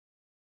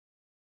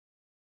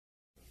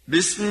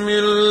بسم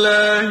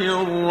اللہ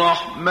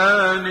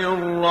الرحمن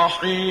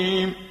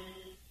الرحیم.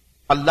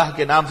 اللہ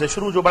کے نام سے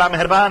شروع جو بڑا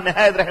مہربان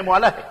نہایت رحم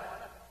والا ہے.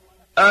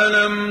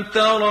 ألم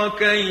تر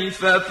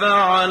كيف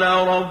فعل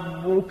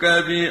ربك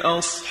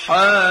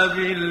بأصحاب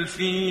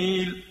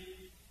الفيل.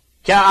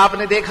 کیا آپ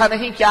نے دیکھا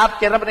نہیں کہ آپ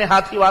کے رب نے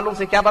ہاتھی والوں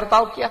سے کیا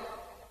برتاؤ کیا؟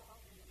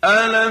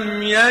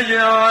 ألم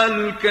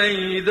يجعل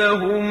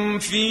كيدهم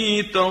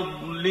في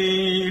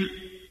تضليل.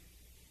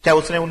 کیا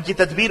اس نے ان کی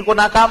تدبیر کو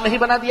ناکام نہیں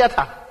بنا دیا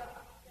تھا؟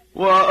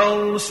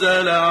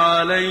 وأرسل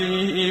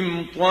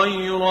عليهم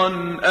طيرا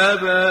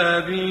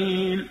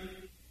أبابيل.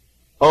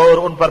 اور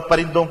ان پر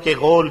پرندوں کے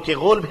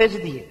غول بھیج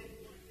دیے.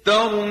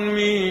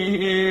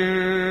 ترميهم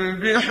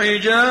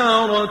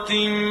بحجارة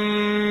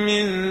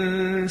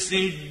من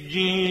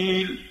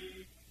سجيل.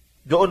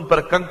 جو ان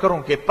پر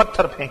کنکروں کے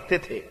پتھر پھینکتے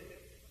تھے.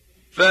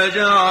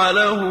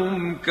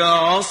 فجعلهم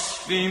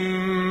كعصف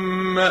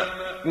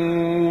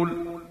مأكول.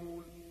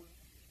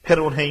 پھر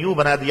انہیں یوں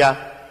بنا دیا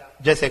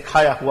جیسے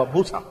کھایا ہوا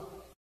بھوسا.